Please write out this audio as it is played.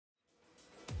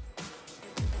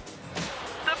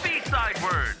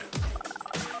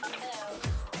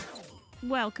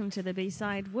Welcome to the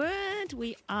B-Side Word.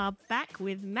 We are back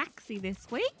with Maxie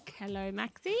this week. Hello,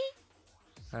 Maxie.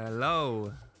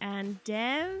 Hello. And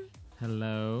Dev.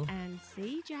 Hello. And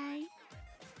CJ.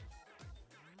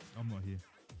 I'm not here.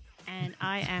 And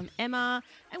I am Emma,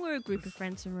 and we're a group of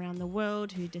friends from around the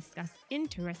world who discuss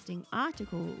interesting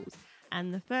articles.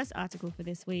 And the first article for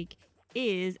this week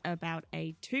is about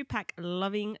a Tupac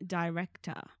loving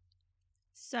director.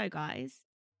 So, guys,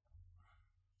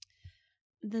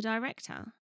 the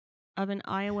director of an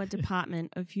Iowa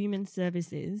Department of Human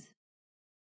Services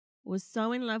was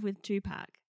so in love with Tupac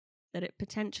that it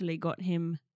potentially got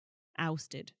him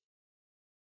ousted.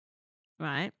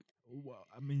 Right? Well,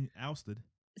 I mean, ousted.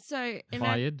 So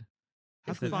Fired?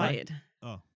 Fired.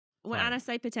 Oh. Well, and I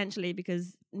say potentially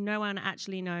because no one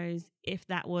actually knows if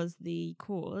that was the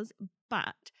cause.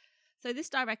 But so this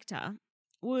director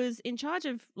was in charge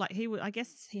of, like, I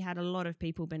guess he had a lot of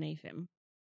people beneath him.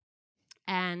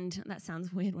 And that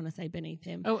sounds weird when I say beneath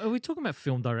him. Oh, are we talking about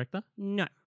film director? No.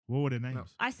 What were their names? No.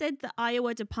 I said the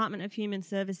Iowa Department of Human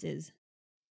Services.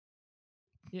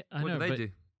 Yeah, I What know. do they but do?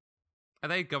 Are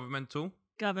they governmental?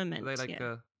 Government. Are they like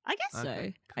yeah. I guess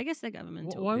okay. so. I guess they're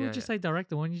governmental. Why would Yeah, you say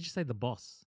director? Why don't you just say the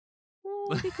boss?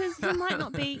 Well, because he might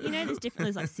not be,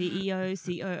 there's like CEO,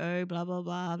 COO, blah, blah,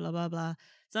 blah, blah, blah, blah.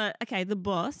 So, okay, the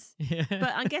boss. Yeah.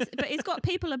 But he's got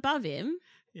people above him.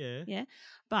 Yeah. Yeah.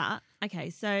 But, okay,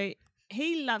 so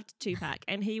he loved Tupac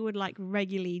and he would like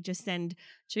regularly just send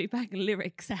Tupac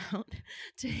lyrics out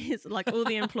to his, like, all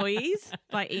the employees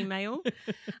by email. Just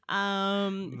I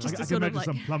to can sort of imagine like,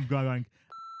 some plump guy going,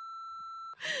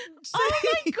 oh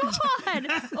my God.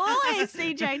 Always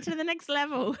CJ to the next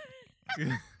level.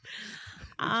 It's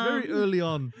very early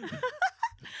on.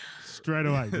 straight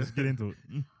away, just get into it.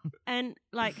 And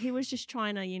like he was just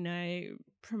trying to,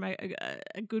 promote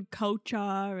a good culture,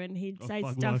 and he'd say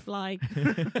Thug stuff life.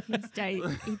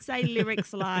 like he'd say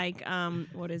lyrics like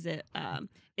what is it?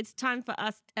 It's time for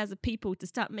us as a people to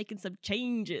start making some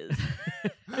changes.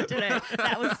 I don't know.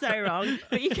 That was so wrong,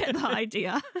 but you get the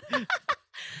idea.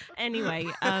 Anyway,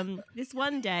 this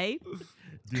one day,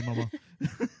 Dear mama.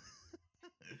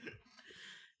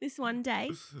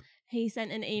 he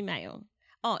sent an email.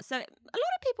 Oh, so a lot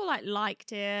of people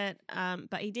liked it,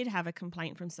 but he did have a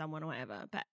complaint from someone or whatever.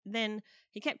 But then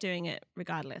he kept doing it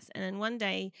regardless. And then one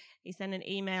day he sent an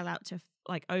email out to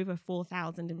like over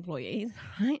 4,000 employees,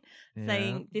 right? Yeah.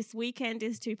 Saying, this weekend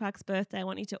is Tupac's birthday. I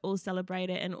want you to all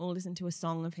celebrate it and all listen to a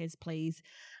song of his, please.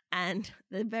 And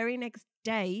the very next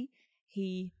day,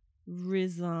 he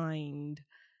resigned.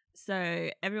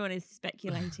 So everyone is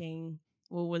speculating,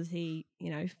 well, was he,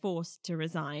 forced to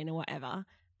resign or whatever?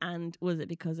 And was it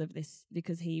because of this?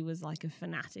 Because he was like a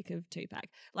fanatic of Tupac.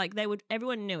 Like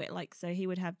everyone knew it. Like, so he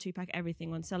would have Tupac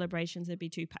everything on celebrations. There'd be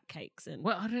Tupac cakes and.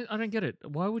 Well, I don't get it.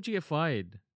 Why would you get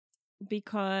fired?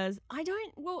 Because I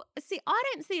don't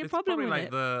see a it's problem probably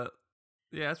with like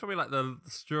it. it's probably like the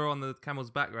straw on the camel's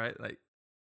back, right? Like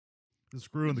The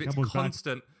screw on the if it's camel's back.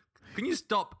 constant.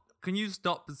 Can you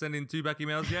stop sending Tupac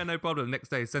emails? Yeah, no problem. Next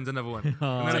day, sends another one. And then To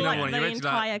another like one. the You're eventually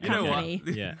entire like, you know company.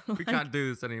 what? Yeah. We can't do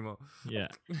this anymore. Yeah.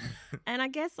 And I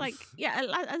guess as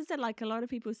I said, like a lot of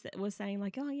people were saying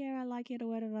like, oh yeah, I like it or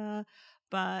whatever.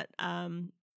 But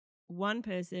one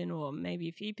person or maybe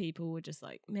a few people were just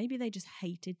like, maybe they just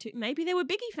hated maybe they were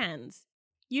Biggie fans.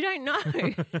 You don't know.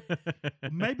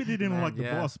 Maybe they didn't Man, like the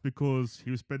yeah. boss because he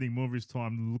was spending more of his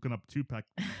time looking up Tupac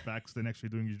facts than actually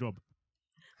doing his job.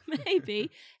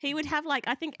 Maybe he would have like,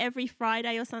 I think every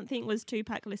Friday or something was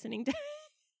Tupac listening to.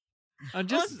 I'm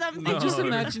just something.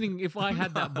 imagining if I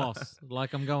had that boss,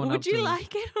 like I'm going up Would you to...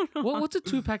 like it or not? What's a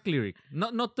Tupac lyric?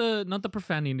 Not the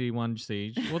profanity one,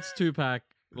 Siege. What's Tupac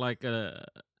like?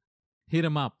 Hit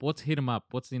him up. What's hit him up?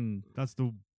 What's in? That's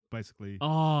the basically.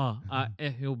 Oh,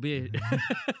 he'll be.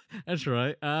 That's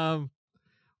right.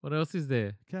 What else is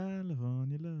there?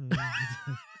 California love.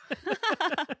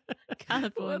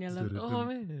 California love. Oh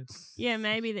man. Yeah,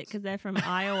 maybe that because they're from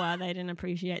Iowa, they didn't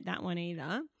appreciate that one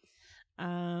either.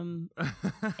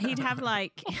 He'd have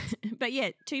like, but yeah,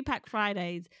 Tupac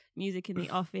Fridays, music in the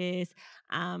office,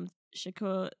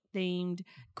 Shakur themed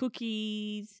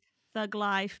cookies, thug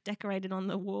life decorated on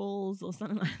the walls or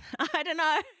something like that. I don't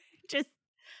know.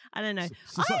 I don't know.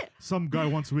 Some guy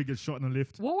once a week gets shot in a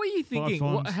lift. What were you thinking?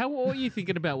 5 times. What were you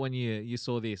thinking about when you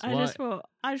saw this? I just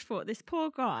thought this poor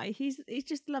guy. He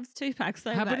just loves Tupac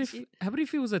so How much. about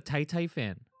if he was a Tay-Tay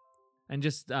fan and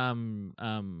just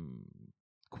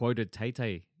quoted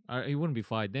Tay-Tay? He wouldn't be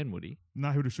fired then, would he?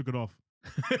 No, he would have shook it off.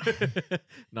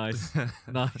 Nice.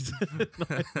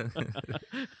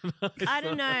 I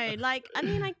don't know. Like, I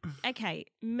mean, like, okay,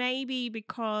 maybe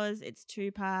because it's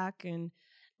Tupac and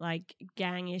like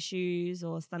gang issues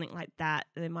or something like that,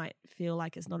 they might feel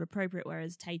like it's not appropriate.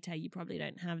 Whereas Tay-Tay, you probably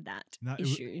don't have that No,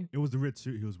 issue it was the red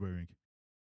suit he was wearing.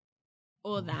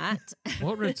 or that.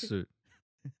 What red suit?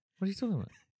 What are you talking about?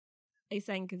 Are you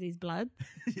saying because he's blood?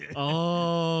 Yeah.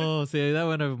 Oh, see, that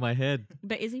went over my head.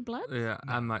 But is he blood? Yeah,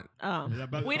 I'm like, Oh, Yeah,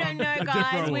 but, we don't know, Jeff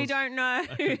guys. We Rose. don't know.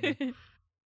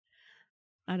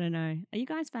 I don't know. Are you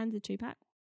guys fans of Tupac?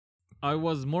 I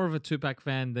was more of a Tupac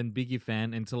fan than Biggie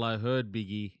fan until I heard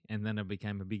Biggie, and then I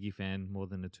became a Biggie fan more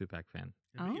than a Tupac fan.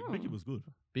 Yeah, Biggie Oh. was good.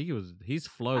 Biggie was his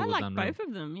flow I was like unreal. both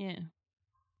of them. Yeah.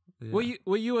 yeah.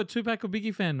 Were you a Tupac or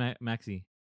Biggie fan, Maxi?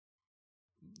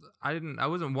 I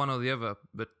wasn't one or the other,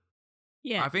 but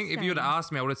Yeah. I think if you would same. have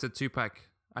asked me, I would have said Tupac.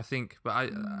 I think, but I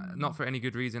not for any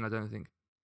good reason. I don't think.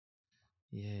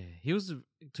 Yeah,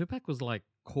 Tupac was like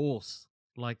coarse,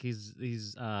 like his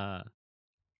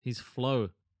flow,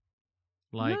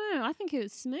 like no, I think it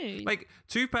was smooth. Like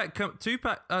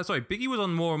Biggie was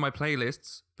on more of my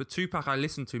playlists, but Tupac I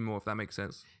listened to more. If that makes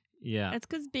sense. yeah. It's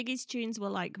because Biggie's tunes were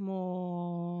like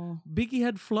more. Biggie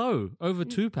had flow over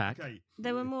Tupac. Okay.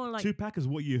 They were more like. Tupac is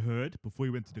what you heard before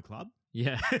you went to the club.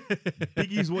 Yeah,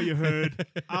 Biggie's what you heard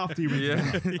after you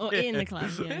went to the club. Or in the club,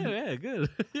 yeah. yeah, good.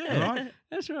 Yeah, Right?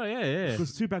 that's right. Yeah.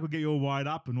 Because Tupac would get you all wired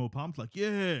up and all pumped, like,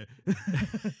 yeah.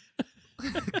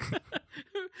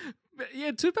 But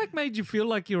yeah, Tupac made you feel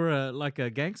like you're a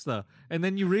gangster, and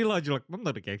then you realize you're like, I'm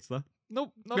not a gangster.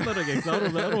 Nope, I'm not a gangster. I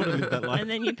don't want to live that life. And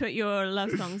then you put your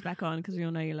love songs back on because we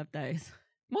all know you love those.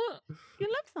 What? Your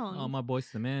love songs. Oh, my Boy's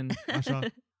the Man. Usher.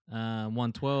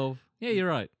 112. Yeah, you're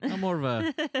right. I'm more of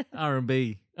a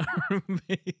R&B.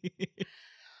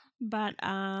 But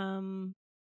I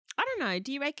don't know.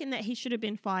 Do you reckon that he should have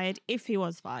been fired if he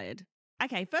was fired?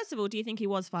 Okay, first of all, do you think he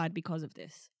was fired because of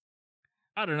this?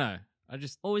 I don't know.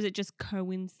 Or is it just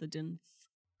coincidence?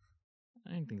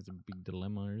 I don't think it's a big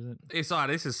dilemma, is it?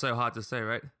 This is so hard to say,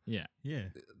 right? Yeah. Yeah.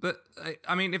 But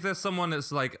I mean, if there's someone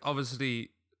that's like obviously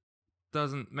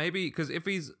doesn't maybe because if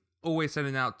he's always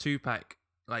sending out Tupac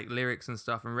like lyrics and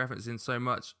stuff and referencing so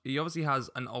much, he obviously has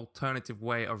an alternative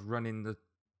way of running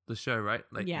the show, right?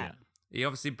 Like, Yeah. he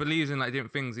obviously believes in like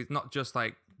different things. It's not just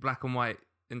like black and white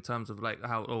in terms of like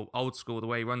how old school the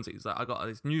way he runs it. He's like, I got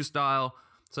this new style,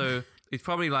 so he's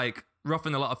probably like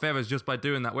ruffling a lot of feathers just by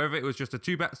doing that. Whether it was just a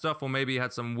Tupac stuff or maybe he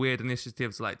had some weird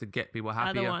initiatives like to get people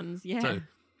happier. Other ones, yeah. So,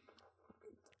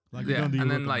 Like, you yeah, don't do your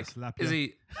and then work, like, I'ma slap is ya.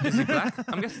 he black?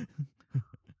 I'm guessing.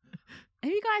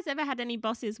 Have you guys ever had any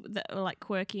bosses that were like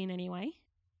quirky in any way?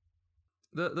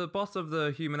 The boss of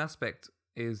the human aspect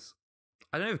is,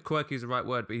 I don't know if quirky is the right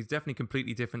word, but he's definitely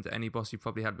completely different to any boss you've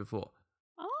probably had before.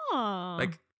 Oh.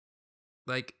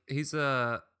 Like he's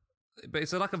but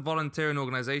it's like a volunteering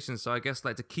organization, so I guess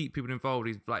like to keep people involved,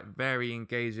 he's like very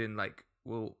engaging. Like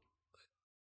we'll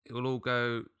all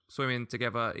go swimming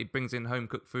together. He brings in home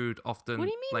cooked food often. What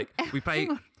do you mean? Like we play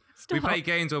Hang on. we Stop. play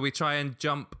games where we try and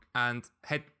jump and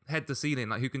head the ceiling,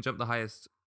 like who can jump the highest.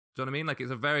 Do you know what I mean? Like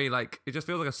it's a very like it just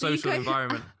feels like a So you social go-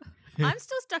 environment. I'm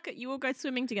still stuck at you all go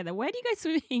swimming together. Where do you go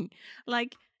swimming?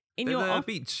 Like in At your the off-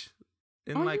 beach.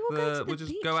 In Oh, like you all go to the we'll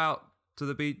just beach? go out to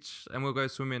the beach and we'll go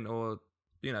swimming, or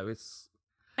it's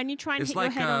and you try and it's hit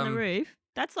like, your head on the roof.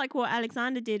 That's like what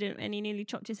Alexander did, and he nearly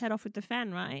chopped his head off with the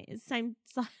fan, right? It's the same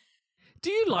size. Do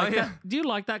you like yeah. that? Do you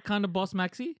like that kind of boss,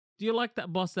 Maxi? Do you like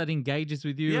that boss that engages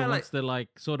with you Yeah, and like- wants to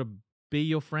like sort of be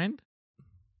your friend?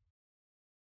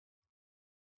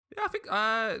 Yeah, I think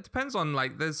it depends on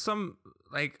like there's some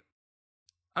like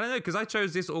I don't know, because I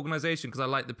chose this organization because I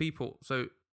like the people, so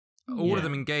all Yeah. of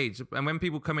them engage, and when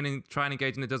people come in and try and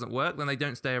engage and it doesn't work, then they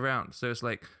don't stay around. So it's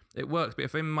like it works. But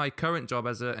if in my current job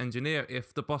as an engineer,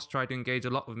 if the boss tried to engage a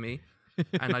lot with me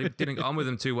and I didn't get on with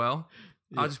them too well,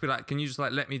 I'll just be like, can you just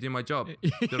like let me do my job? Do you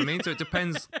know what I mean? So it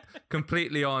depends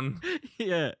completely on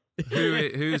Yeah.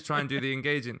 who's trying to do the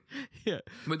engaging. Yeah.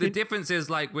 But the difference is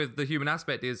like with the human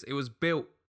aspect is it was built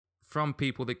from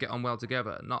people that get on well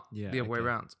together, not Yeah, the other way okay.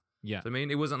 around. Yeah. So, I mean,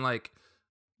 it wasn't like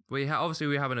obviously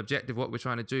we have an objective what we're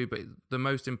trying to do, but the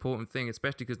most important thing,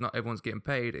 especially because not everyone's getting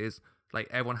paid, is like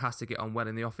everyone has to get on well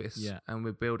in the office. Yeah. And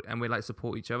we like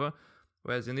support each other.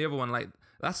 Whereas in the other one, like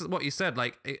that's what you said.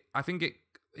 Like I think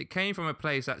it came from a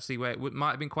place actually where it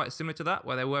might have been quite similar to that,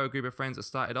 where there were a group of friends that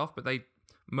started off, but they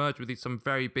merged with some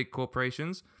very big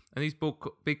corporations, and these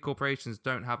big corporations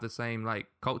don't have the same like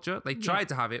culture. They tried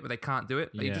to have it, but they can't do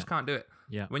it. Like, You Yeah. just can't do it.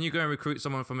 Yeah. When you go and recruit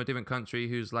someone from a different country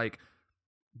who's like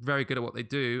very good at what they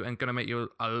do and going to make you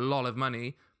a lot of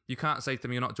money, you can't say to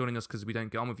them, you're not joining us because we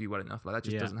don't get on with you well enough. Like that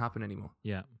just Yeah. doesn't happen anymore.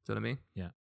 Yeah. Do you know what I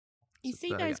mean? You So- see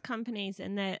so, those yeah. companies,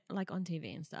 and they're like on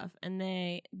TV and stuff, and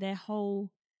their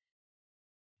whole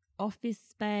office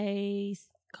space,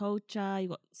 culture. You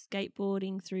got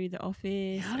skateboarding through the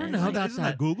office. I don't and, know like, about Isn't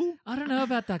that. Google? I don't know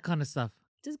about that kind of stuff.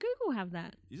 Does Google have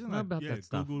that? Isn't Know that about that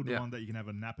stuff. Google the Yeah. one that you can have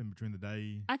a nap in between the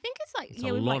day? I think it's like It's yeah,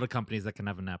 a with lot like, of companies that can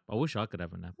have a nap. I wish I could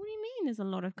have a nap. What do you mean? There's a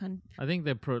lot of I think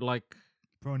they're Pro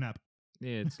nap.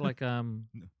 yeah, it's like No,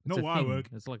 it's a where I thing. work.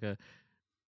 It's like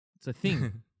it's a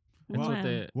thing. That's Wow. what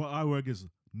they're Where I work is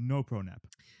no pro nap.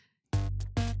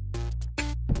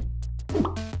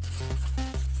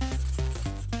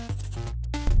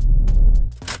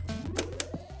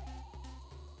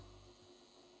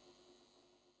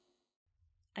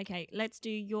 Okay, let's do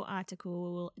your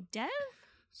article, Dev.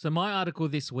 So my article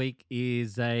this week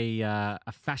is a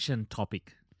fashion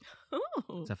topic.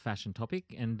 Oh, It's a fashion topic,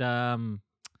 and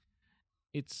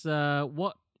it's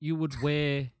what you would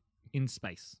wear in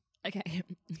space. okay.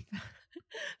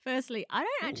 Firstly, I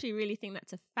don't actually really think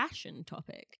that's a fashion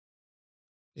topic.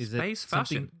 Is Space it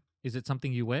something? fashion. Is it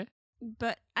something you wear?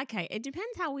 But okay, it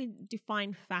depends how we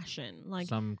define fashion. Like,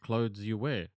 Some clothes you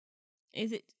wear.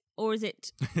 is it or is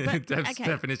it? But, Dev's okay,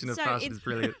 definition of so fashion it's- is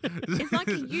brilliant. It's like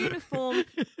a uniform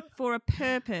for a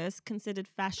purpose considered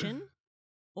fashion,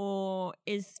 or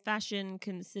is fashion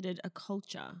considered a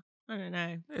culture? I don't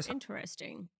know. It's-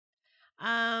 Interesting.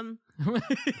 You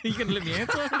gonna let me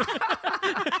answer?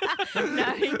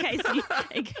 No, in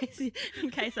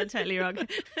case I'm totally wrong.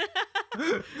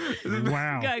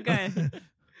 Wow. Go.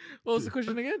 What was the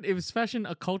question again? Is fashion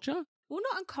a culture? Well,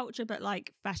 not a culture, but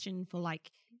like fashion for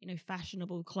like,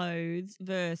 fashionable clothes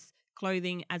versus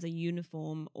clothing as a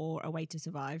uniform or a way to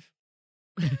survive.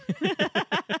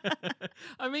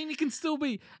 I mean, we can still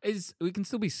be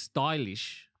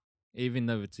stylish, even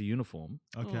though it's a uniform.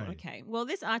 Okay. Oh, okay. Well,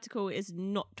 this article is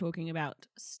not talking about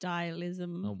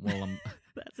stylism. Oh, well,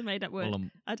 That's a made up word. well,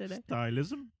 I don't know.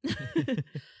 Stylism?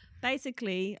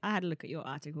 Basically, I had a look at your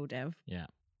article, Dev, yeah.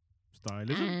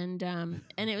 Stylism?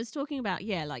 and it was talking about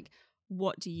like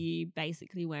what do you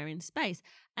basically wear in space,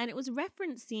 and it was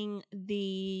referencing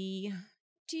the.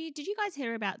 Did you guys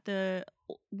hear about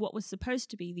what was supposed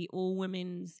to be the all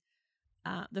women's,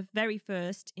 the very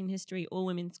first in history all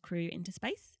women's crew into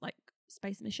space, like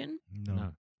space mission?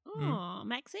 No. Oh,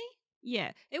 Maxi?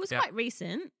 Yeah, it was Yeah. quite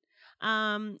recent.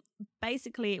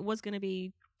 Basically, it was going to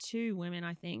be 2 women,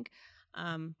 I think.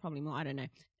 Probably more. I don't know.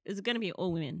 It was going to be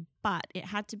all women, but it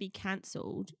had to be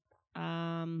cancelled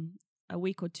a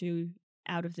week or 2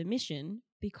 out of the mission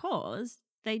because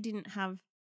they didn't have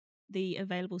the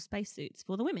available spacesuits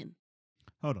for the women.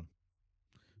 Hold on.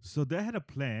 So they had a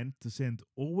plan to send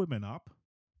all women up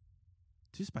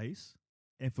to space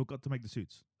and forgot to make the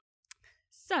suits.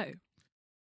 So,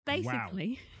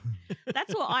 basically,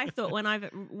 that's what I thought when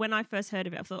I first heard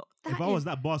of it. I thought, If I was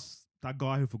that boss, that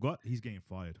guy who forgot, he's getting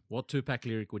fired. What Tupac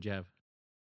lyric would you have?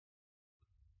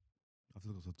 I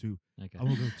thought it was 2. Okay. I'm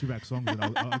going to go 2 back songs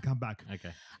and I'll come back.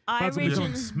 Okay. I But someone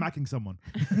originally, smacking someone.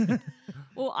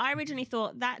 well, I originally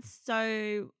thought that's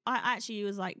so. I actually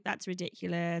was like, that's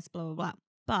ridiculous, blah blah blah.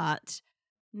 But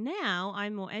now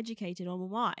I'm more educated on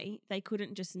why they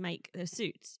couldn't just make the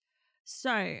suits.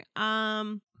 So, back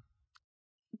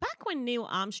when Neil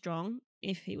Armstrong,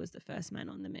 if he was the first man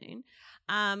on the moon,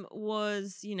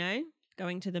 was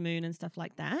going to the moon and stuff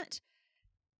like that,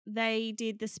 they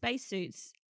did the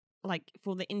spacesuits like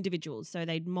for the individuals, so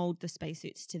they'd mold the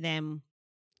spacesuits to them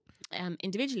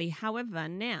individually. However,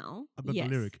 now I got yes,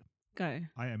 the lyric. go.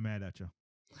 I am mad at you.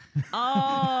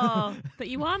 Oh, but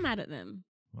you are mad at them.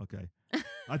 Okay.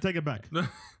 I take it back.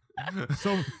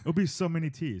 So it'll be so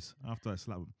many tears after I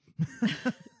slap him.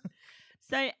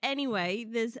 So anyway,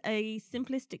 there's a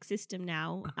simplistic system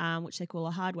now, which they call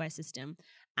a hardware system,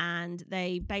 and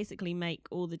they basically make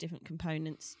all the different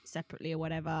components separately or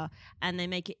whatever, and they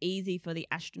make it easy for the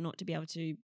astronaut to be able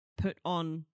to put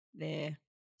on their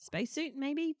spacesuit,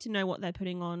 maybe, to know what they're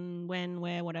putting on, when,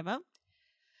 where, whatever.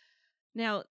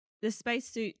 Now, the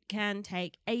spacesuit can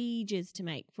take ages to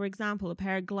make. For example, a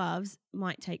pair of gloves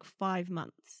might take 5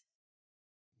 months.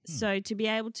 So to be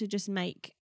able to just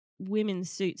make women's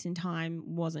suits in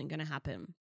time wasn't going to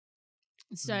happen.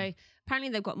 So apparently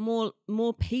they've got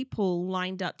more people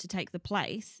lined up to take the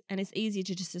place, and it's easier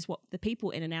to just swap the people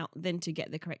in and out than to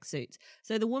get the correct suits.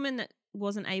 So the woman that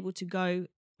wasn't able to go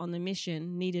on the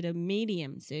mission needed a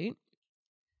medium suit,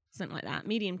 something like that,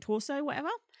 medium torso, whatever.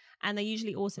 And they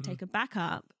usually also take a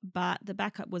backup, but the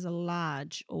backup was a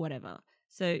large or whatever.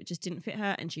 So it just didn't fit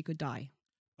her and she could die.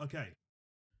 Okay.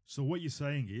 So what you're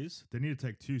saying is they need to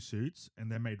take 2 suits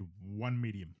and they made 1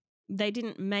 medium. They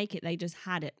didn't make it, they just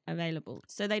had it available.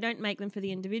 So they don't make them for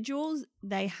the individuals.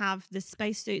 They have the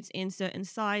spacesuits in certain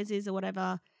sizes or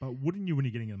whatever. But wouldn't you, when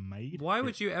you're getting them made? Why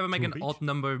would you ever make two an of each? odd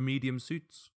number of medium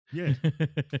suits? Yeah.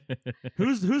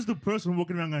 Who's the person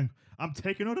walking around going, I'm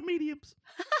taking all the mediums?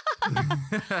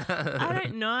 I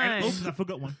don't know. And oops, I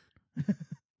forgot one.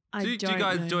 I do you don't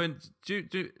guys know. join? Do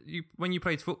you when you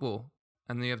played football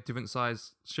and you have different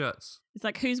size shirts? It's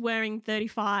like who's wearing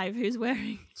 35? Who's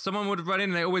wearing? Someone would run in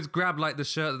and they always grab like the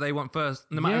shirt that they want first,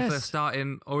 no matter if they're Yes.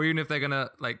 starting or even if they're gonna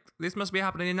like. This must be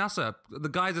happening in NASA. The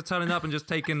guys are turning up and just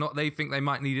taking what they think they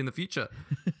might need in the future.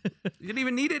 You didn't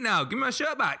even need it now. Give me my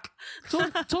shirt back.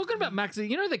 Talking about Maxi,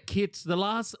 you know the kits, the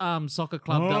last soccer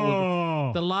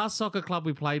club the last soccer club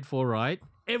we played for, right?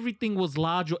 Everything was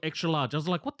large or extra large. I was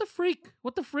like, what the freak?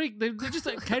 What the freak? They're just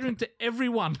catering to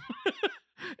everyone.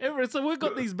 So we've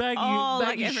got these baggy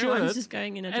Like everyone's shirts. just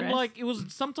going in a dress. And like it was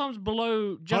sometimes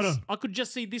below just I could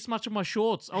just see this much of my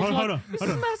shorts. I was Hold on, this hold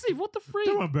is on. massive. What the freak?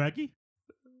 Come on, Braggy.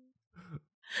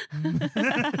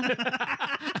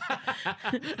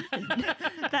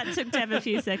 That took Deb a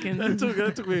few seconds.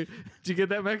 that took me. Did you get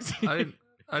that, Maxi?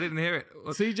 I didn't hear it.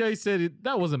 CJ said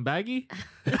that wasn't baggy.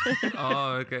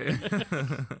 Oh, okay.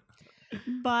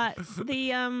 But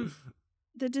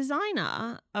the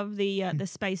designer of the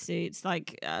spacesuits,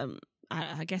 like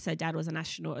I guess her dad was an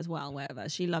astronaut as well. Whatever,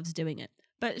 she loves doing it.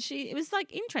 But it was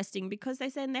like interesting because they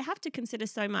said they have to consider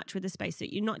so much with the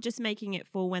spacesuit. You're not just making it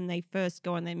for when they first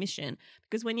go on their mission,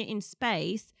 because when you're in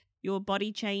space, your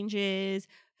body changes.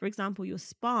 For example, your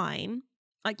spine,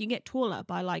 like you get taller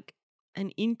by like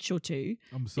an inch or two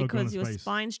I'm so because going your to space.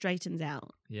 spine straightens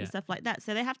out Yeah. and stuff like that.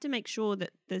 So they have to make sure that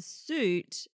the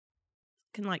suit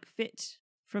can like fit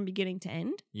from beginning to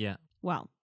end. Yeah. Well,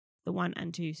 the 1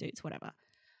 and 2 suits, whatever.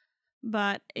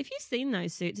 But if you've seen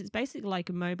those suits, it's basically like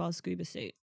a mobile scuba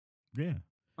suit. Yeah.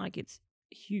 Like it's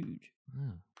huge.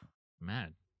 Oh,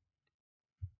 mad.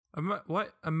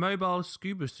 What? A mobile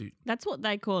scuba suit? That's what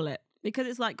they call it because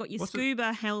it's like got your What's it-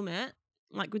 scuba helmet,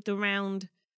 like with the round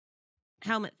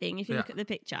helmet thing. If you look Yeah. at the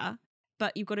picture,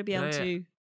 but you've got to be able Yeah, yeah. to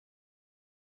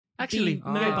Actually, be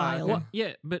mobile. okay.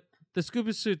 Yeah, but the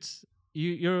scuba suits,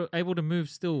 you're able to move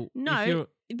still. if No, you're-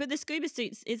 but the scuba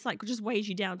suits, it's like just weighs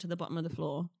you down to the bottom of the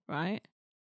floor, right?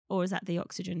 Or is that the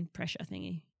oxygen pressure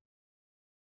thingy?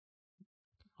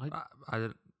 I know. I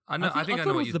I thought think I it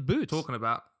know was what you're the boots. talking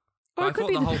about. Or But it I could thought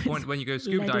be the the whole boots. point when you go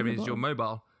scuba Lead in diving the is you're bottom.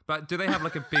 mobile. But do they have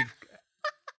like a big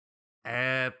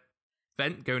air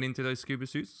vent going into those scuba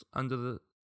suits under the?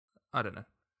 I don't know.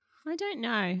 I don't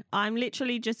know. I'm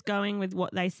literally just going with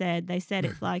what they said. They said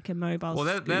it's like a mobile. Well,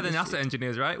 they're the scuba NASA suit.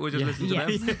 engineers, right? We'll just listen to Yeah.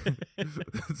 them.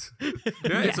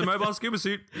 Yeah, it's a mobile scuba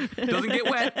suit. Doesn't get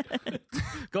wet.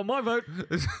 Got my vote.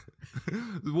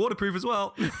 Waterproof as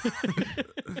well.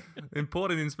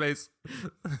 Important in space.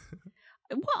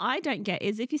 What I don't get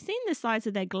is if you've seen the size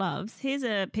of their gloves, here's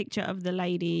a picture of the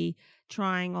lady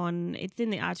trying on, it's in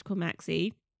the article,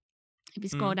 Maxi. If you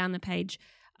scroll down the page,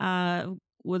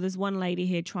 well, there's one lady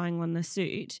here trying on the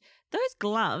suit. Those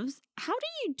gloves, how do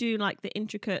you do like the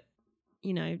intricate,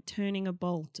 turning a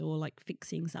bolt or like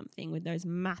fixing something with those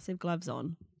massive gloves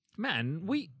on? Man,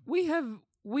 we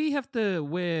have to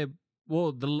wear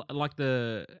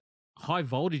the high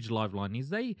voltage live line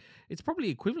is it's probably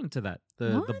equivalent to that.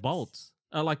 The What? bolts.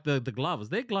 Like the gloves.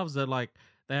 Their gloves are like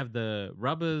they have the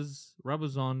rubbers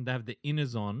on, they have the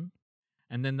inners on,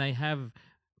 and then they have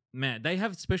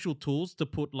special tools to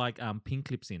put like pin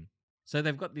clips in. So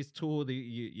they've got this tool that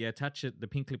you attach the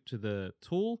pin clip to the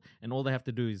tool, and all they have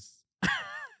to do is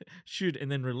shoot and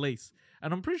then release.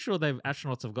 And I'm pretty sure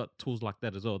astronauts have got tools like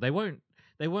that as well. They won't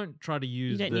try to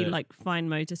use You don't need like fine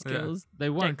motor skills. they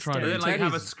won't try to They Dexterity.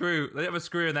 like have a screw. They have a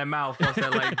screw in their mouth whilst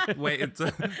they're like waiting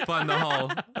to find the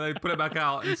hole. And they put it back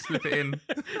out and slip it in.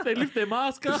 They lift their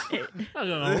mask up. I don't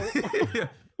know. Yeah.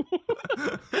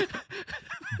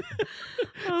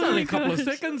 It's only a couple of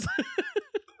seconds.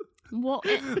 What?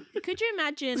 Could you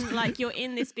imagine like you're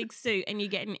in this big suit and you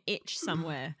get an itch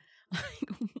somewhere?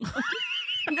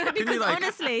 No, because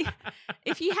honestly,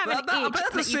 if you have an I itch bet that's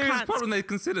a that you serious can't problem they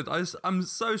considered. I'm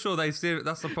so sure that's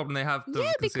the problem they have.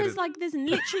 yeah, because considered. like there's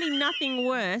literally nothing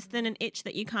worse than an itch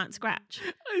that you can't scratch.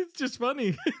 It's just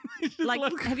funny. It's just Like,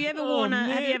 have you ever oh, have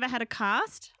you man. ever had a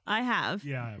cast? I have.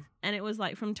 Yeah, I have. And it was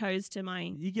like from toes to my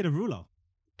You get a ruler.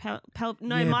 no, Yeah, but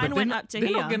mine they're went not- up to they're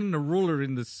here. not getting a ruler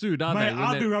in the suit, are Mate, they? when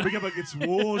I'll be they're- rubbing up against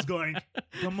walls going,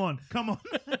 come on.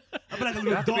 I'll be like a it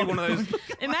little have to be dog. one of those.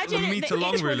 Imagine the the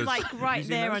meter-long itch was rulers. like Have right you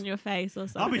seen there those? on your face or I'll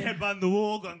something. be headbutting the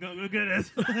wall going, look at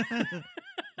this.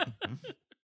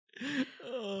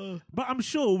 But I'm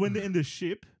sure when they're in the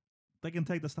ship, they can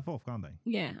take the stuff off, can't they?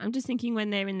 Yeah, I'm just thinking when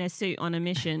they're in their suit on a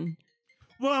mission.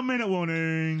 1 minute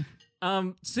warning.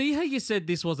 See how you said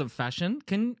this wasn't fashion?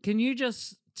 Can you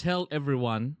just tell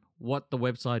everyone what the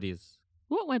website is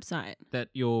What website? that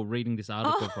you're reading this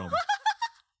article Oh. from?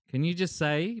 Can you just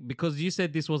say, because you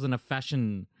said this wasn't a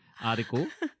fashion article,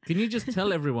 can you just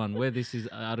tell everyone where this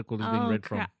article is being read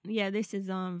crap. Yeah, this is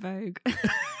on Vogue.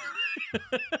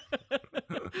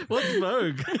 What's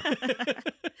Vogue?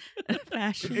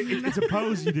 Fashion. It's a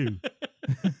pose you do.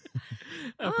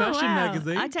 A fashion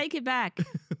magazine? I take it back.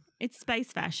 It's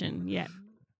space fashion. Yeah.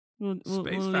 We'll leave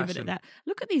it fashion. at that.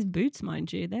 Look at these boots,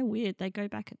 mind you. They're weird. They go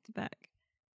back at the back.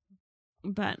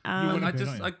 But wouldn't I be,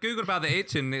 just don't you? I googled about the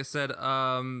itching. And it said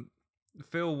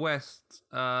Phil West,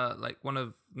 like one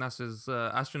of NASA's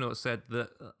astronauts, said that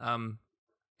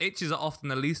itches are often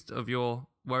the least of your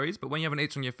worries. But when you have an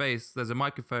itch on your face, there's a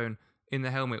microphone in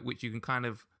the helmet which you can kind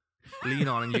of lean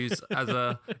on and use as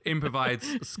a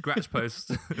improvised scratch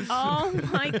post. oh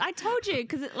my! I told you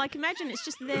because like imagine it's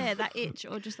just there that itch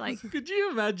or just like Could you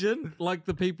imagine, like,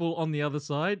 the people on the other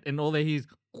side and all they hear is,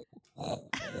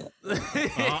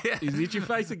 he's itchy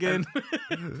face again.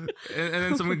 and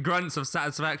then some grunts of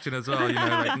satisfaction as well, you know,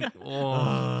 like,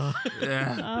 oh,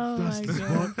 yeah. oh my That's the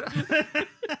god!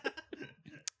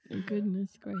 spot.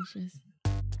 Goodness gracious!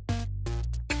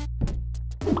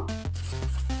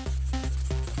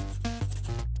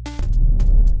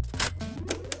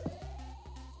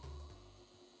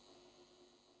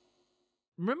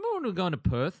 Remember when we were going to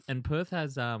Perth, and Perth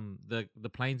has the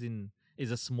planes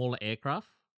is a smaller aircraft.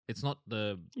 It's not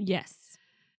the Yes.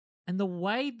 and the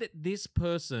way that this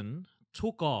person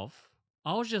took off,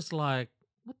 I was just like,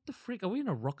 what the frick? Are we in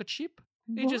a rocket ship?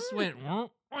 He just What?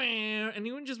 went and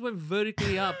he just went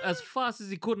vertically up as fast as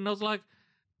he could, and I was like,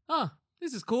 oh,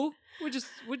 this is cool. We're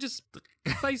just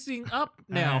facing up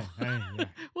now. Hey, yeah.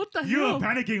 What the You hell? were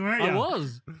panicking, weren't you? I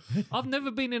was. I've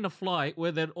never been in a flight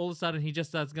where then all of a sudden he just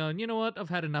starts going, you know what? I've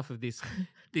had enough of this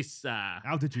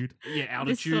Altitude.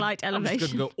 altitude. slight I'm just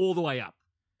elevation. going to go all the way up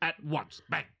at once.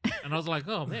 Bang. And I was like,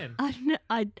 oh man,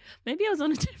 Maybe I was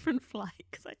on a different flight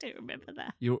because I don't remember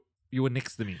that. you were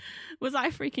next to me. Was I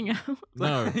freaking out?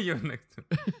 No. You're next to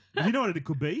You know what it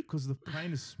could be? Because the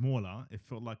plane is smaller, it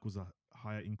felt like it was a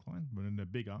higher incline, but then they're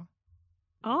bigger.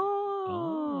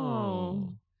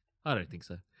 Oh. I don't think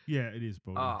so. Yeah, it is,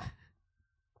 probably.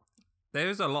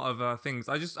 There's a lot of things.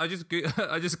 I just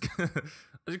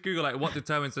Google like what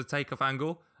determines the takeoff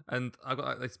angle, and I got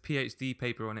like this PhD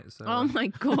paper on it. So Oh my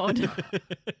god!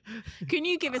 Can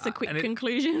you give us a quick and it-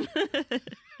 conclusion?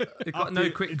 it got no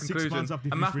After- quick in 6 conclusion. months after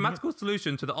you A finish reading it? mathematical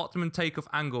solution to the optimum takeoff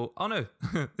angle. Oh no,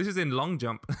 this is in long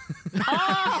jump.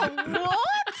 Oh,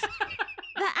 what?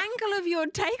 The angle of your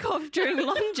takeoff during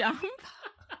long jump?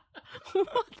 What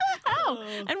the hell?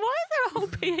 And why is there a whole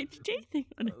PhD thing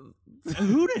on it?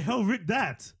 Who the hell read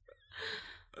that?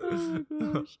 Oh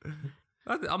gosh.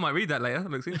 I might read that later. It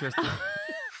looks interesting.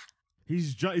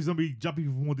 He's going to be jumping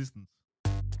for more distance.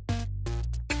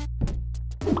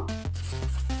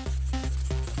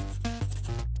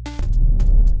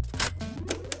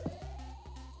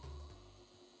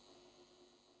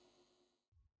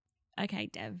 Okay,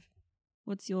 Dev.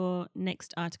 What's your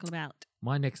next article about?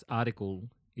 My next article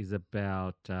is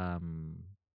about an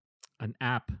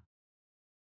app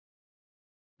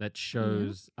that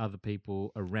shows other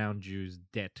people around you's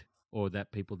debt, or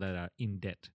that people that are in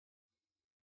debt.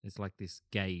 It's like this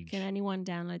gauge Can anyone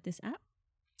download this app?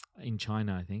 in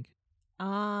China, I think.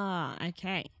 Ah,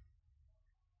 okay.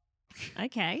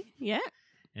 Okay, yeah.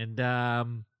 And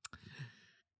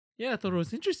yeah, I thought it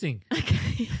was interesting.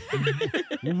 Okay.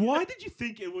 Why did you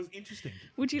think it was interesting?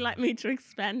 Would you like me to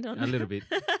expand on A little bit.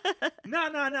 No.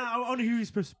 I want to hear his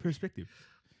perspective.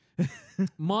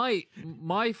 My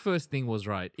first thing was,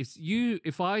 right,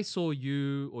 if I saw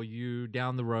you or you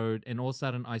down the road and all of a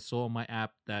sudden I saw on my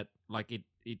app that like it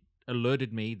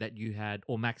alerted me that you had,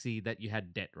 or Maxi, that you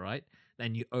had debt, right?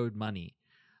 And you owed money.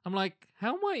 I'm like,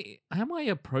 how am I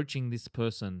approaching this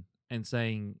person and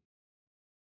saying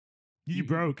You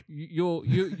broke.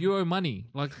 you owe money?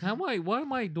 Like, why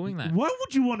am I doing that? Why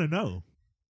would you want to know?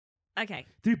 Okay.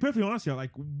 To be perfectly honest here,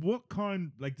 like what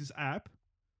kind, like this app,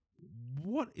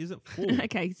 what is it for?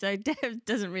 Okay, so Dev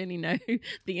doesn't really know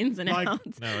the ins and Like-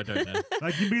 outs. No, I don't know.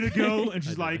 Like you meet a girl and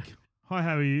she's I don't like, "Hi,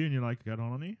 how are you?" And you're like, "Got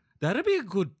on you?" That'd be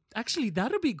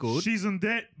that'd be good. She's in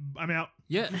debt. I'm out.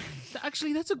 Yeah,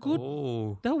 actually, that's a good.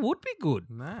 Oh That would be good.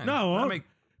 man, No, That I- make-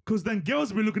 Because then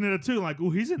girls will be looking at it too, like, "Oh,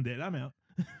 he's in debt. I'm out."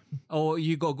 Or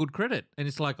you got good credit, and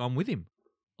it's like, I'm with him.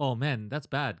 Oh man, that's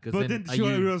bad. Because But then are she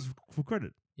you? else for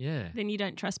credit. Yeah. Then you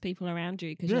don't trust people around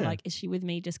you because you're Yeah. like, is she with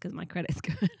me just because my credit's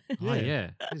good? Oh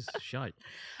yeah. This is shite.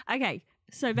 Okay,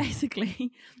 so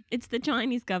basically, it's the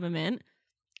Chinese government,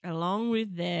 along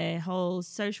with their whole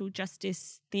social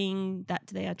justice thing that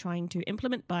they are trying to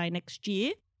implement by next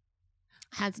year,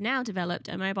 has now developed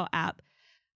a mobile app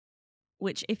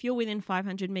which if you're within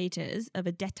 500 meters of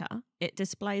a debtor, it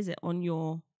displays it on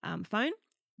your phone.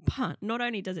 But not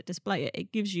only does it display it,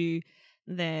 it gives you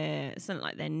their something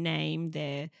like their name,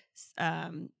 their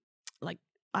like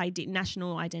ID,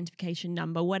 national identification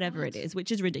number, whatever it is,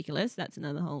 which is ridiculous. That's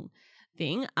another whole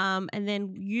thing. And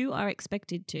then you are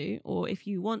expected to, or if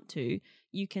you want to,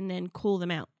 you can then call them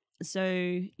out.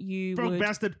 So you Broke would,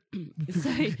 bastard. so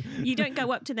you don't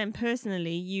go up to them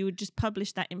personally. You would just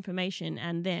publish that information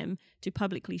and them to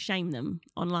publicly shame them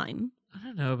online. I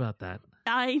don't know about that.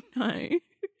 I know.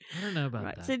 I don't know about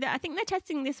Right. that. So I think they're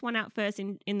testing this one out first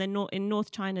in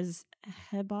North China's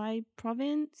Hebei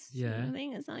province. Yeah. I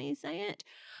think that's how you say it.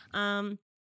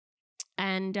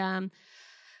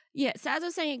 Yeah, so as I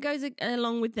was saying, it goes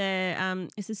along with their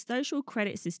it's a social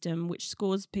credit system which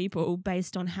scores people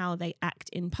based on how they act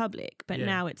in public, but Yeah.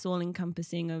 now it's all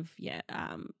encompassing of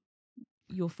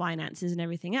your finances and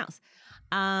everything else.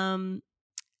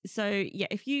 So yeah,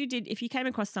 if you came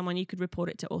across someone, you could report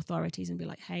it to authorities and be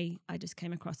like, "Hey, I just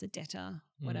came across a debtor,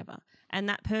 whatever," and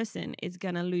that person is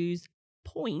going to lose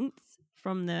points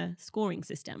from the scoring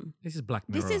system. This is Black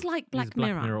Mirror. This is like Black This is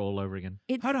Black Mirror. Mirror all over again.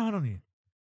 It's Hold on here.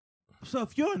 So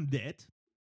if you're in debt,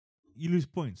 you lose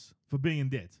points for being in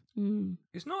debt.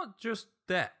 It's not just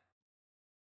debt.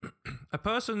 A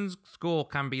person's score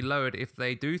can be lowered if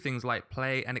they do things like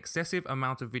play an excessive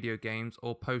amount of video games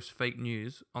or post fake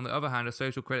news. On the other hand, a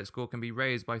social credit score can be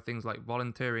raised by things like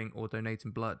volunteering or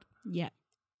donating blood. yeah.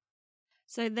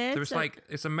 So there's So it's like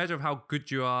it's a measure of how good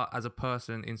you are as a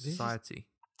person in This is- society.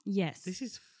 yes. This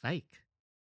is fake.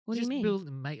 What do you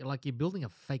mean? Like you're building a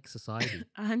fake society.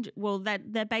 100. Well,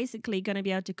 that they're basically going to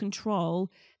be able to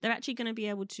control. They're actually going to be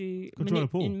able to Control the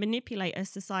pool. manipulate a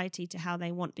society to how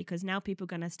they want, because now people are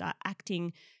going to start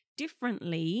acting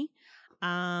differently.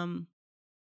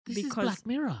 This is Because- Black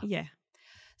Mirror. Yeah.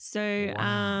 So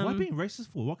Wow. What being racist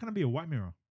for? What can I be a white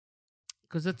mirror?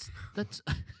 Because that's that's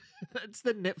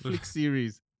the Netflix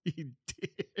series. He did.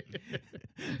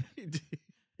 He did.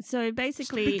 so Just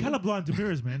basically, be colorblind to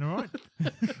mirrors, man. All right.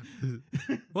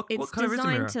 What it's color is the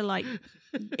mirror? designed to like.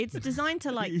 It's designed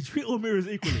to like. You treat all mirrors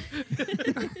equally,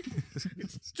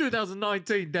 It's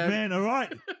 2019, damn. man. All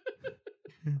right.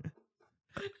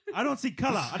 I don't see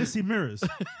color. I just see mirrors.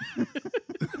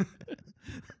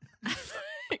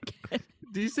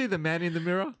 Do you see the man in the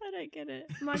mirror? I don't get it.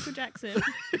 Michael Jackson.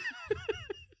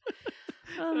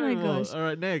 Oh my gosh. All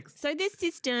right, next. So this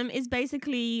system is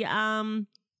basically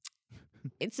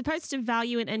it's supposed to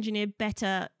value and engineer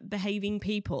better behaving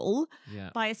people Yeah.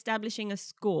 by establishing a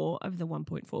score of the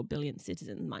 1.4 billion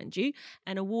citizens, mind you,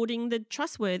 and awarding the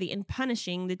trustworthy and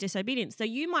punishing the disobedient. So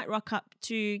you might rock up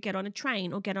to get on a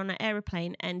train or get on an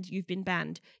aeroplane and you've been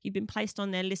banned. You've been placed on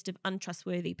their list of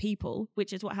untrustworthy people,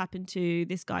 which is what happened to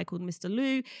this guy called Mr.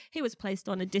 Lou. He was placed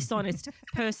on a dishonest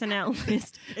personnel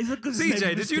list. Is it 'cause his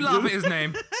name CJ, is did you Mr. laugh Blue? at his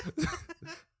name?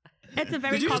 It's a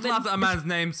very Did you just common... laugh at a man's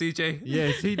name, CJ?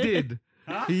 Yes, he did.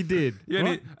 He did.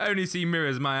 You only see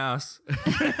mirrors, my ass.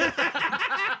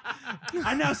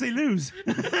 I now say lose.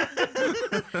 Oh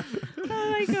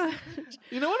my gosh.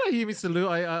 You know what I hear, Mr. Lou?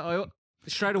 I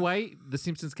straight away, The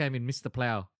Simpsons came in, Mr.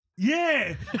 Plow.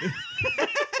 Yeah.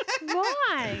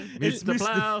 Why? It's Mr. Mr.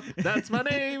 Plow, that's my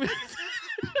name.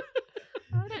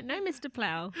 I don't know, Mr.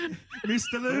 Plow.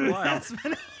 Mr. Lou. Wow. That's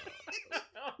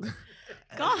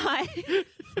Guy.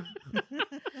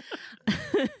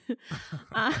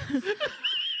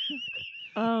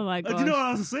 Oh my Do god. you know what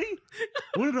I was see?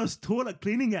 One of those toilet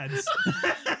cleaning ads.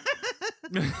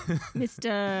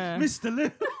 Mr. Mr. Lou.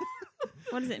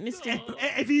 What is it, Mr.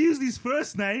 If you used his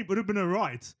first name, it would have been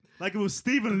alright. Like if it was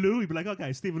Stephen Lou, you'd be like,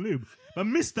 okay, Stephen Lou. But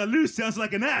Mr. Lou sounds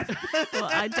like an ad. Well,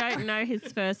 I don't know his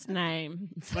first name.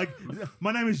 Like,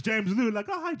 my name is James Lou. Like,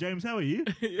 oh, hi, James, how are you?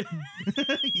 You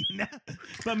know?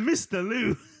 But Mr.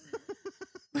 Lou.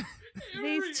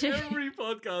 These two. Every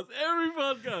podcast.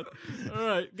 All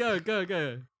right,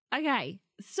 go. Okay,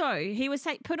 so he was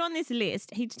put on this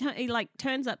list. He like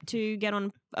turns up to get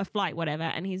on a flight, whatever,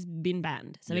 and he's been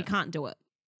banned, so he Yeah. can't do it.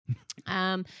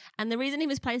 And the reason he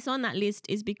was placed on that list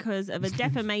is because of a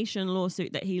defamation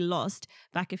lawsuit that he lost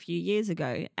back a few years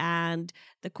ago, and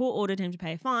the court ordered him to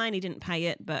pay a fine. He didn't pay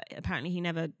it, but apparently he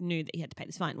never knew that he had to pay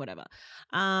this fine, whatever.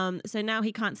 So now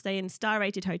he can't stay in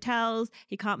star-rated hotels.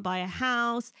 He can't buy a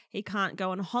house. He can't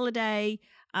go on a holiday.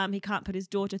 He can't put his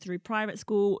daughter through private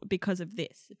school because of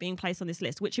this, being placed on this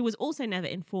list, which he was also never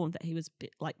informed that he was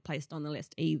placed on the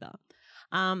list either.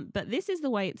 But this is the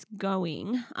way it's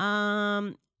going.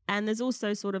 And there's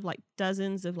also sort of like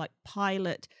dozens of like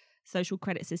pilot social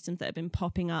credit systems that have been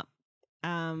popping up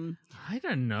I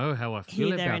don't know how I feel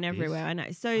here, about there, and this. everywhere. I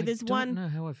know. So I there's don't one know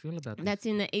how I feel about this. that's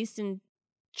in the Eastern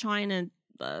China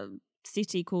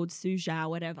city called Suzhou,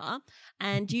 whatever,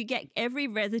 and you get every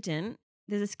resident.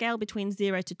 There's a scale between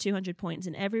 0 to 200 points,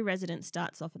 and every resident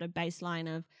starts off at a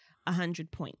baseline of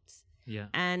 100 points. Yeah.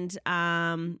 And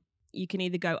you can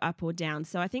either go up or down.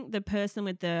 So I think the person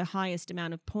with the highest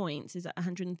amount of points is at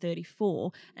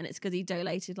 134, and it's because he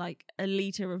donated like a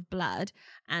liter of blood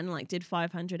and like did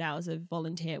 500 hours of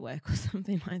volunteer work or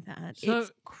something like that.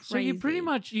 It's crazy. So you pretty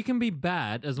much you can be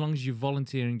bad as long as you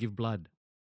volunteer and give blood.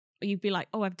 You'd be like,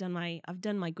 oh, I've done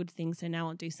my good thing, so now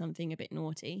I'll do something a bit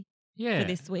naughty Yeah. for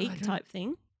this week type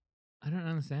thing. I don't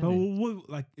understand. But it.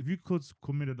 like, if you could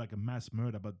committed like a mass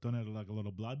murder but donated like a lot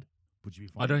of blood, would you be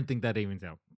fine? I don't think that evens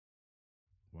out.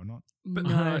 Why not? But,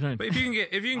 I don't. But if you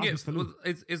can get, Absolute.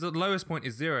 well, is the lowest point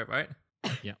is 0, right?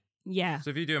 Yeah. So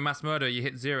if you do a mass murder, you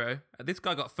hit 0. This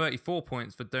guy got 34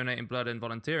 points for donating blood and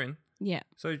volunteering. Yeah.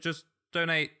 So just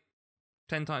donate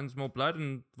 10 times more blood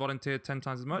and volunteer 10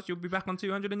 times as much. You'll be back on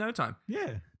 200 in no time.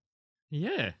 Yeah.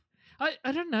 Yeah.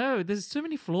 I don't know. There's so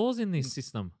many flaws in this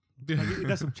system. Like,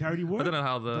 that's some charity work. I don't know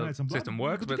how the Donate some blood. system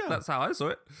works, Good to but go. that's how I saw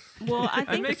it. Well, I And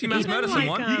think if you mass even murder like,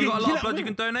 someone, you got a lot of blood you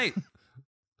will. can donate.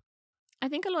 I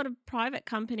think a lot of private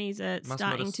companies are Must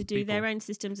starting notice to do their people. own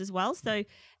systems as well. So,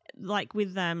 like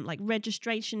with like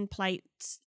registration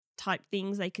plates type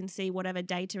things, they can see whatever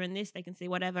data in this, they can see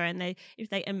whatever, and if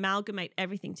they amalgamate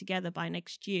everything together by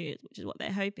next year, which is what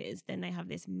their hope is, then they have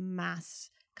this mass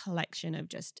collection of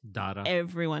just Data.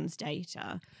 everyone's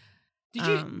data.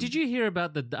 Did you hear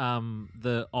about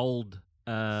the old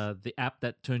the app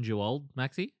that turns you old,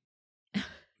 Maxi?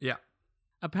 Yeah.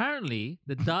 Apparently,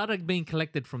 the data being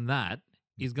collected from that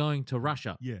is going to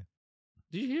Russia. Yeah.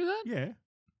 Did you hear that? Yeah.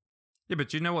 Yeah, but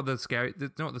do you know what the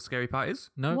scary part is?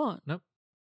 No. What? Nope.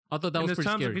 I thought that In was the pretty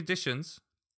terms and scary. conditions,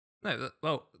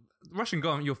 well, Russian go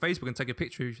on your Facebook and take a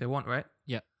picture if they want, right?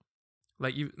 Yeah.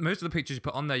 Like most of the pictures you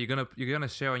put on there, you're gonna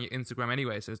share on your Instagram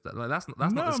anyway. So it's that's not the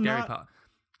No, scary not. part.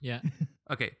 Yeah.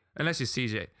 Okay, unless you're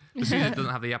CJ. The CJ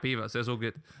doesn't have the app either, so it's all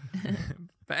good.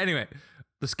 But anyway,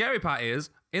 the scary part is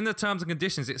in the terms and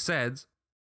conditions it says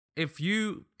if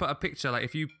you put a picture, like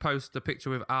if you post a picture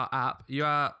with our app, you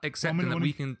are accepting that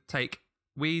we can take.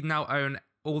 We now own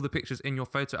all the pictures in your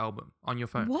photo album on your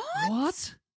phone.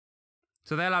 What?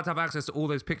 So they're allowed to have access to all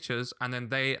those pictures, and then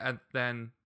they are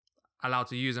then allowed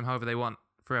to use them however they want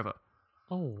forever.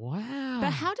 Oh wow.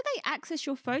 But how do they access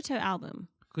your photo album?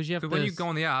 Because you have But to when you go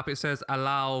on the app, it says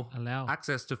allow allow.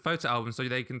 access to photo albums, so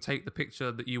they can take the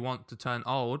picture that you want to turn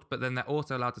old, but then they're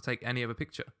also allowed to take any other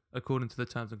picture according to the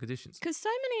terms and conditions. Because so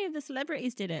many of the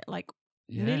celebrities did it. Like,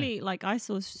 Yeah. really, like I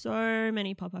saw so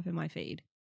many pop up in my feed.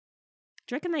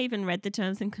 Do you reckon they even read the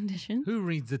terms and conditions? Who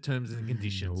reads the terms and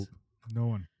conditions? Nope. No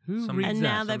one. Who Some- reads And that?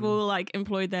 now they've all like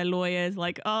employed their lawyers.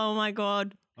 Like, oh my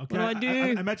god, Okay. What do I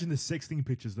do? Imagine the 16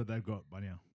 pictures that they've got by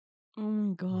now. oh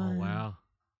my Oh god, wow.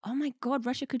 oh my god,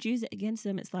 Russia could use it against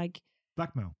them. It's like,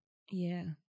 Blackmail yeah,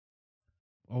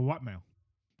 or whitemail.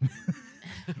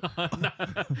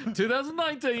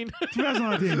 2019.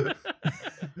 2019.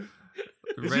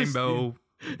 Rainbow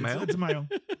mail? It's male.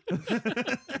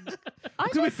 I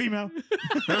Could be just, female.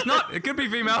 No, it's not. It could be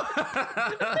female.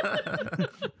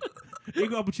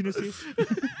 Equal opportunity.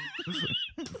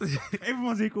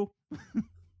 Everyone's equal.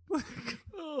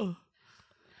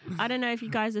 I don't know if you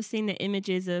guys have seen the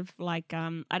images of like,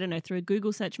 I don't know, through a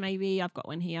Google search maybe. I've got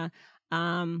one here.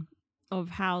 Of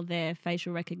how their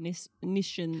facial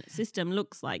recognition system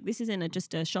looks like. This isn't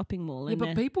just a shopping mall. Yeah, and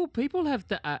but they're- people have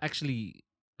to actually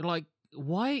like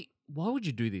why would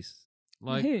you do this?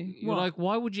 Like, Who? What? like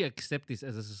why would you accept this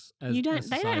as you don't. as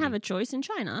They don't society? have a choice in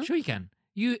China. Sure, you can.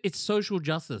 It's social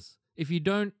justice. If you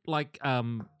don't like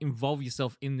involve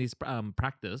yourself in this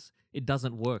practice, it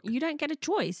doesn't work. You don't get a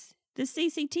choice. There's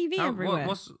CCTV How- everywhere.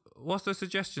 what's the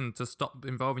suggestion to stop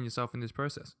involving yourself in this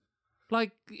process?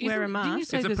 Like Wear a didn't you mask.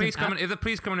 say If the there's police an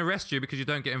app? come and arrest you because you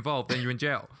don't get involved, then you're in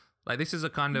jail. Like this is a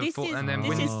kind of This is- and then this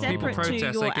when is people separate to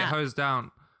protest, they your get app. hosed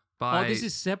down by. Oh, this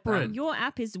is separate. Your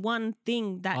app is one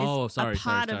thing that is Oh, sorry, a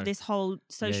part sorry. of this whole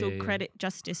social yeah. credit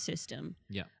justice system.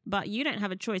 Yeah. But you don't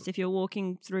have a choice if you're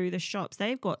walking through the shops.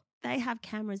 They have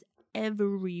cameras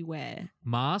everywhere.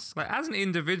 Mask. Like as an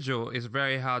individual, it's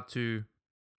very hard to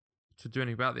do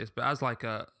anything about this. But as like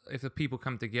if the people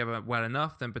come together well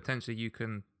enough, then potentially you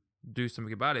can do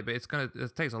something about it. But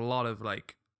it takes a lot of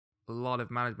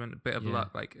management, a bit of Yeah.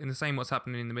 luck. Like in the same what's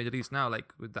happening in the Middle East now,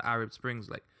 like with the Arab Springs,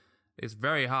 like it's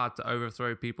very hard to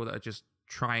overthrow people that are just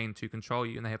trying to control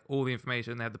you, and they have all the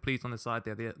information. They have the police on their side,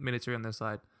 they have the military on their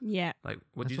side. Yeah. Like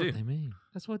what That's do you what do? they mean.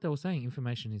 That's what they were saying.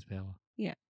 Information is power.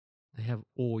 Yeah. They have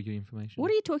all your information. What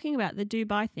are you talking about? The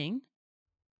Dubai thing?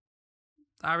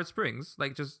 Arab Springs,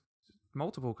 like just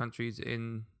multiple countries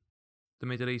in the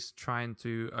Middle East trying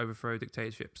to overthrow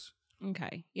dictatorships.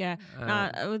 Okay, yeah.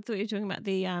 Uh, I thought you were talking about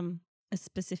the a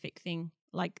specific thing,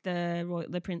 like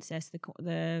the princess,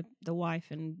 the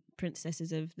wife and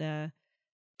princesses of the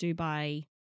Dubai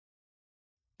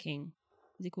king.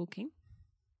 Is he called king?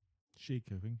 Sheik,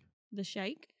 I think. The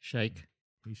sheikh. Shake.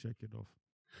 He shake it off.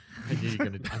 I knew you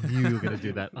were gonna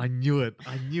do that. I knew it.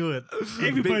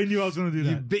 Everybody knew I was going to do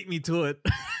You that. beat me to it.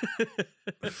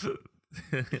 That's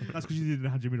because you did the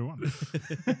 100-meter run.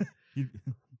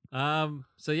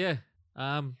 So yeah.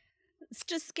 It's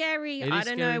just scary. It I is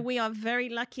don't scary. know. We are very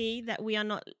lucky that we are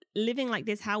not living like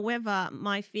this. However,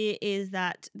 my fear is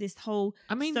that this whole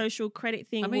social credit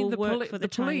thing will work for the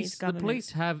Chinese government. The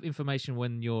police have information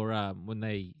when you're when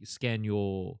they scan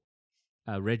your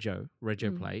rego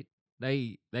plate.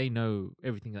 They know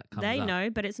everything that comes up. They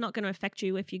know, but it's not going to affect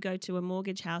you if you go to a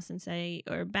mortgage house and say,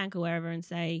 or a bank or wherever, and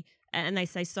say, and they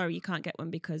say, sorry, you can't get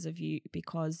one because you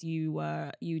played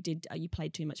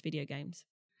too much video games.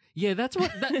 Yeah, that's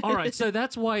what. All right, so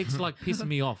that's why it's like pissing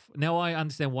me off. Now I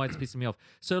understand why it's pissing me off.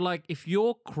 So like, if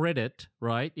your credit,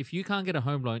 right, if you can't get a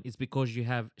home loan, it's because you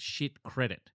have shit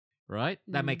credit, right?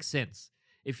 That makes sense.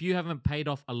 If you haven't paid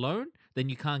off a loan, then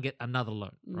you can't get another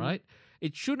loan, right?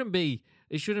 It shouldn't be.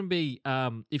 If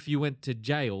you went to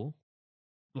jail,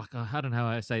 like I don't know how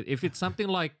I say it. If it's something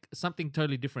like something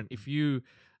totally different. If you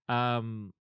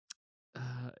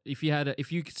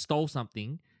stole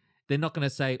something, they're not going to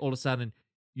say all of a sudden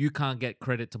you can't get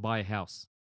credit to buy a house.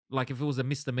 Like if it was a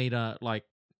misdemeanor, like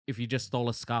if you just stole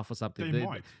a scarf or something,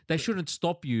 they shouldn't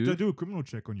stop you. They do a criminal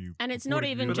check on you. And it's not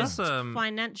even just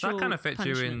financial. That can affect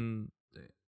punishment. you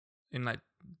in like.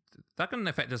 That can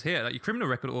affect us here. Like your criminal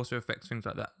record also affects things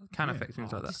like that. Affect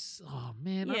things like that. Oh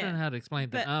man, I don't know how to explain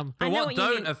that. But what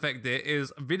don't affect it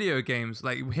is video games.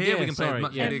 Like here we can play as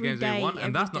much video games as we want,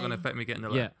 and that's not going to affect me getting a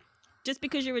loan. Yeah. Just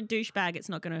because you're a douchebag, it's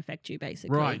not going to affect you,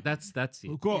 basically. Right, that's it.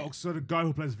 So the guy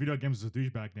who plays video games is a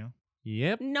douchebag now.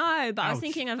 Yep. No, but I was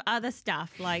thinking of other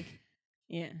stuff, like,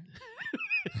 yeah.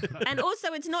 And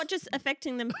also, it's not just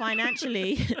affecting them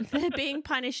financially. They're being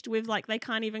punished with, like, they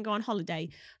can't even go on holiday.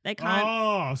 They can't.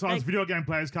 Oh, so as video game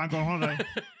players can't go on holiday.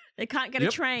 They can't get a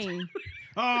train.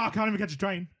 Oh, I can't even catch a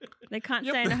train. They can't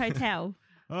stay in a hotel.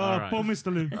 Oh, right. Poor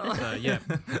Mr. Lou. Yeah.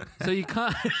 So you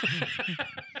can't.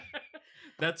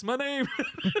 That's my name.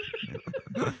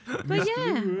 But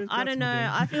yeah, I don't know.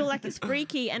 I feel like it's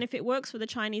freaky. And if it works for the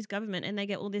Chinese government and they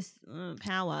get all this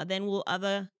power, then will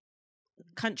other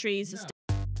countries... No.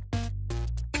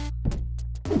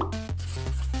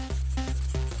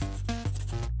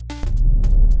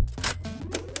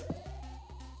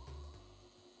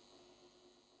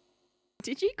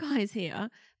 Did you guys hear?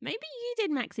 Maybe you did,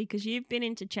 Maxie, because you've been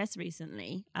into chess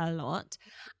recently a lot.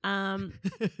 A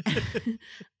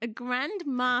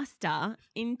grandmaster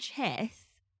in chess,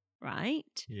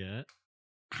 right? Yeah.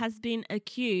 Has been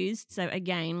accused. So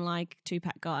again, like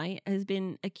Tupac guy, has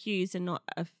been accused and not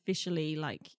officially,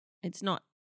 like, it's not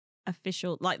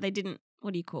official. Like they didn't,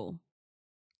 what do you call?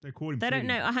 They called him They cheating.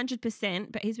 don't know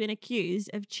 100%, but he's been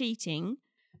accused of cheating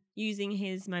using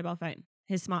his mobile phone,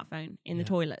 his smartphone in the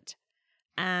toilet.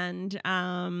 And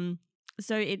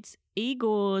so it's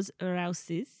Igor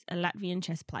Rausis, a Latvian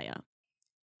chess player.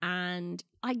 And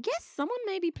I guess someone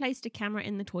maybe placed a camera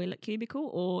in the toilet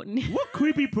cubicle or... What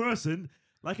creepy person,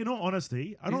 like in all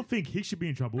honesty, I don't think he should be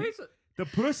in trouble. The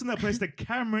person that placed the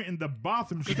camera in the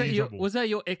bathroom should be in trouble. Was that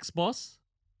your ex-boss?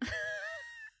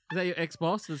 Is that your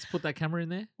ex-boss that's put that camera in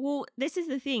there? Well, this is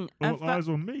the thing. Eyes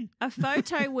on me. A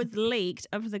photo was leaked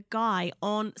of the guy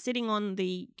sitting on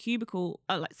the cubicle,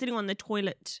 like sitting on the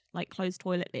toilet, like closed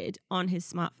toilet lid on his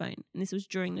smartphone. And this was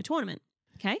during the tournament.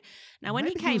 Okay. Now, when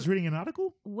Maybe he was reading an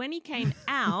article. When he came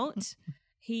out,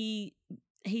 he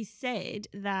said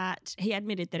that he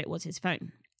admitted that it was his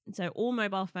phone. And so all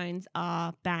mobile phones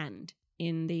are banned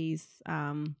in these.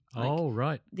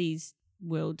 Right. These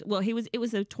world. Well, it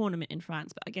was a tournament in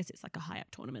France, but I guess it's like a high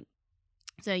up tournament.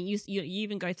 So you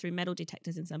even go through metal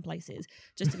detectors in some places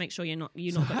just to make sure you're not got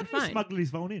your phone. How do you smuggle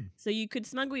his phone in? So you could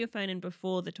smuggle your phone in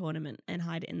before the tournament and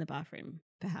hide it in the bathroom,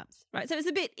 perhaps. Right. So it's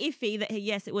a bit iffy that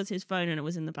yes, it was his phone and it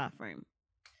was in the bathroom.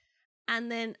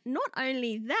 And then not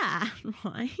only that,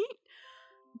 right?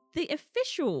 The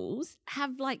officials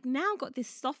have like now got this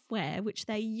software which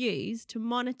they use to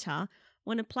monitor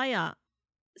when a player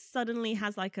suddenly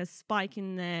has like a spike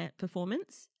in their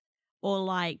performance, or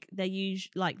like they're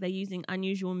using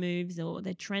unusual moves, or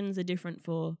their trends are different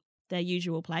for their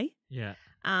usual play. Yeah.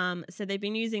 So they've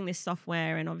been using this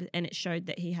software, and it showed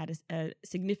that he had a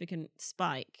significant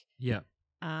spike. Yeah.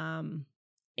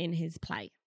 In his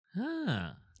play.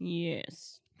 Ah.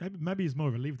 Yes. Maybe he's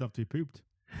more relieved after he pooped.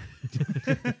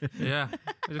 Yeah,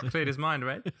 it just cleared his mind,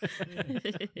 right?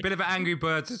 Bit of an Angry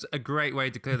Birds is a great way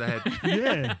to clear the head.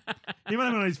 Yeah. He might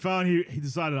have been on his phone. He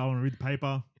decided, I want to read the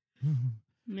paper.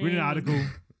 Read an article.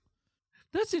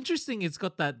 That's interesting. It's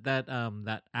got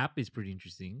that app is pretty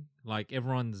interesting. Like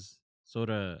everyone's sort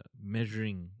of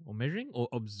measuring or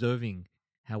observing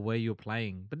how well you're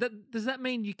playing. But does that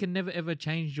mean you can never ever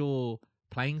change your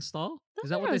playing style? That's Is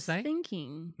that what I they was say?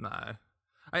 thinking. No.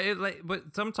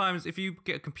 But sometimes if you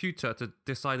get a computer to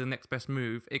decide the next best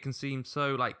move, it can seem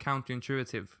so like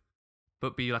counterintuitive,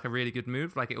 but be like a really good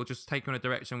move. Like it'll just take you in a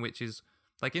direction which is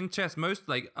like in chess, most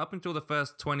like up until the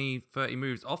first 20, 30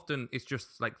 moves, often it's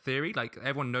just like theory. Like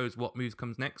everyone knows what moves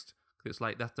comes next. It's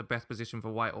like that's the best position for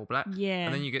white or black. Yeah.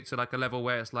 And then you get to like a level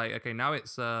where it's like, okay, now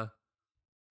it's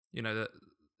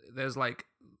there's like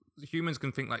humans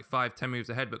can think like 5, 10 moves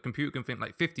ahead, but computer can think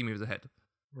like 50 moves ahead.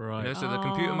 Right. You know, so the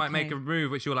computer might make a move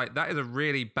which you're like, that is a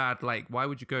really bad, like, why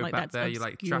would you go Like, back that's there? You're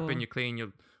like trapping obscure. your queen,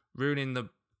 you're ruining the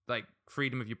like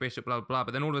freedom of your bishop, blah, blah, blah.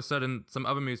 But then all of a sudden some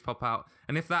other moves pop out.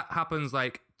 And if that happens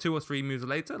like 2 or 3 moves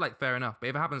later, like fair enough. But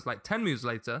if it happens like 10 moves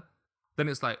later, then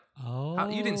it's like,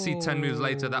 you didn't see 10 moves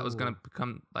later that was going to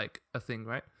become like a thing,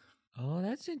 right? Oh,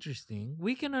 that's interesting.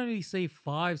 We can only see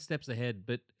 5 steps ahead,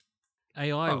 but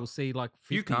AI will see like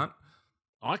 50. You can't.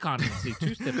 I can't even see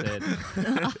 2 steps ahead.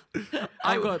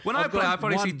 When I play, I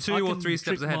probably see 2 or 3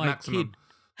 steps ahead maximum.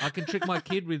 I can trick my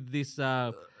kid with this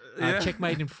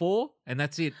checkmate in 4, and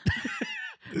that's it.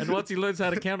 And once he learns how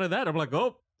to counter that, I'm like,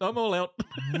 oh, I'm all out.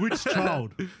 Which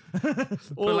child?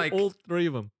 all 3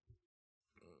 of them.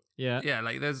 Yeah. Yeah,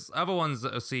 like there's other ones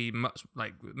that will see much,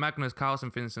 like Magnus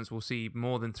Carlsen, for instance, will see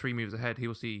more than 3 moves ahead. He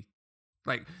will see,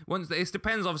 like, it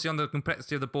depends obviously on the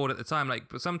complexity of the board at the time. Like,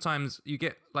 but sometimes you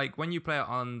get, like, when you play it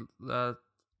on a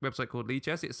website called Lee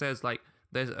Chess, it says, like,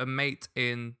 there's a mate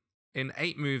in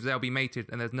 8 moves, they'll be mated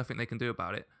and there's nothing they can do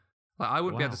about it. Like, I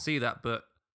wouldn't be able to see that, but,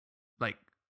 like,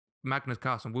 Magnus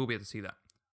Carlsen will be able to see that.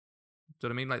 Do you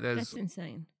know what I mean? Like, That's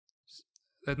insane.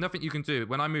 There's nothing you can do.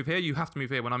 When I move here, you have to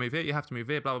move here. When I move here, you have to move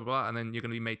here, blah, blah, blah, and then you're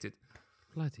going to be mated.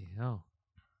 Bloody hell.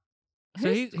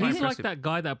 So he's like impressive. that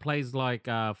guy that plays like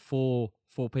 4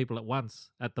 people at once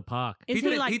at the park. Is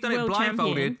he like he done it world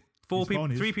blindfolded,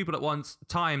 champion? 3 people at once,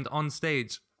 timed on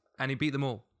stage, and he beat them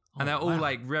all. And they're all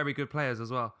like very good players as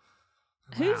well.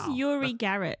 Who's Yuri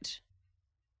Garrett?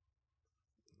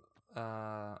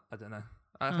 I don't know.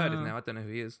 I've heard his name. I don't know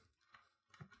who he is.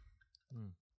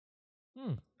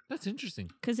 That's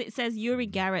interesting. Because it says Yuri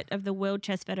Garrett of the World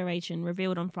Chess Federation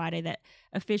revealed on Friday that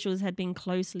officials had been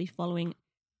closely following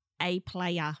a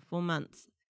player for months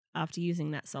after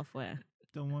using that software.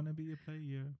 Don't want to be a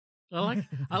player.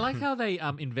 I like how they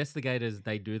investigators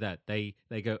they do that. They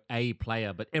go a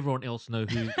player, but everyone else know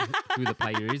who the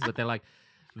player is. But they're like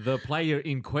the player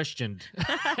in question.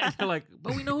 And they're like,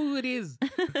 but we know who it is.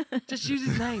 Just use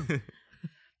his name.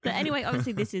 But anyway,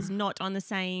 obviously this is not on the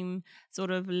same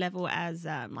sort of level as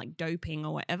like doping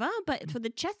or whatever. But for the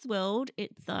chess world,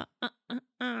 it's Do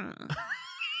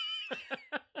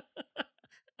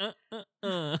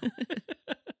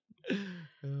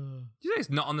you know it's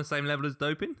not on the same level as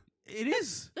doping? It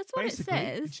is. That's what it Basically,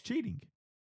 says. It's cheating.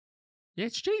 Yeah,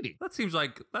 it's cheating. That's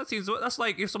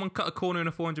like if someone cut a corner in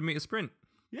a 400-meter sprint.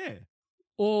 Yeah.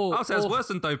 Or I'll say it's worse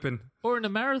than doping. Or in a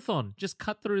marathon, just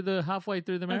cut through the halfway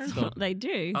through the That's marathon. what they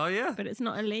do. Oh yeah. But it's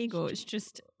not illegal. It's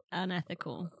just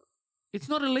unethical. It's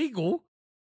not illegal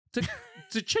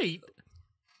to cheat.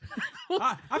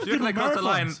 I have to You do they crossed the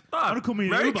line. marathons. I want to call me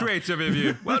an Very Uber. creative of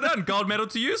you. Well done. Gold medal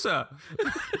to you, sir.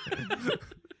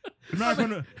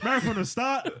 Marathon to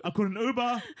start. I call an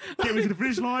Uber. Get me to the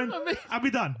finish line. I'll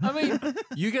be done. I mean,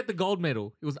 you get the gold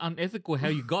medal. It was unethical how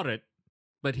you got it,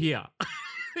 but here,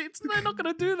 they're not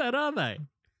going to do that, are they?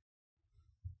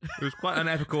 It was quite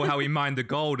unethical how he mined the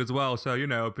gold as well. So,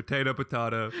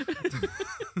 potato.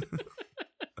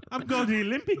 I'm going to the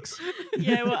Olympics.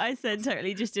 Yeah, what I said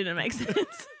totally just didn't make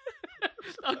sense.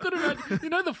 I could have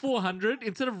run, the 400,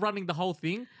 instead of running the whole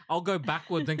thing, I'll go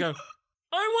backwards and go,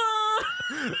 I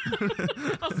won!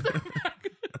 I'll step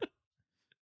back.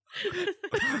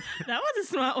 That was a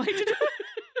smart way to do it.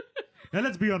 Now,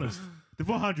 let's be honest. The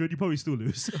 400, you probably still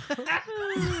lose.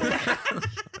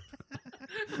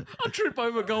 I'll trip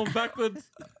over going backwards.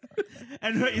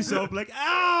 And hurt yourself like,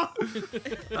 ow!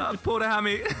 Poor the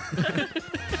hammy.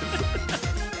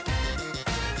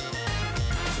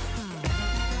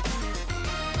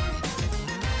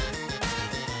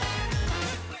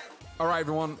 All right,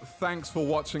 everyone. Thanks for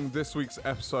watching this week's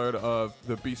episode of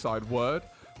The B-Side Word.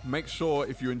 Make sure,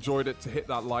 if you enjoyed it, to hit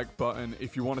that like button.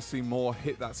 If you want to see more,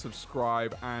 hit that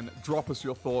subscribe and drop us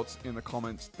your thoughts in the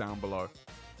comments down below.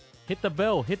 Hit the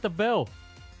bell.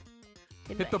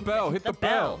 Hit the bell. Hit the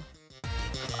bell.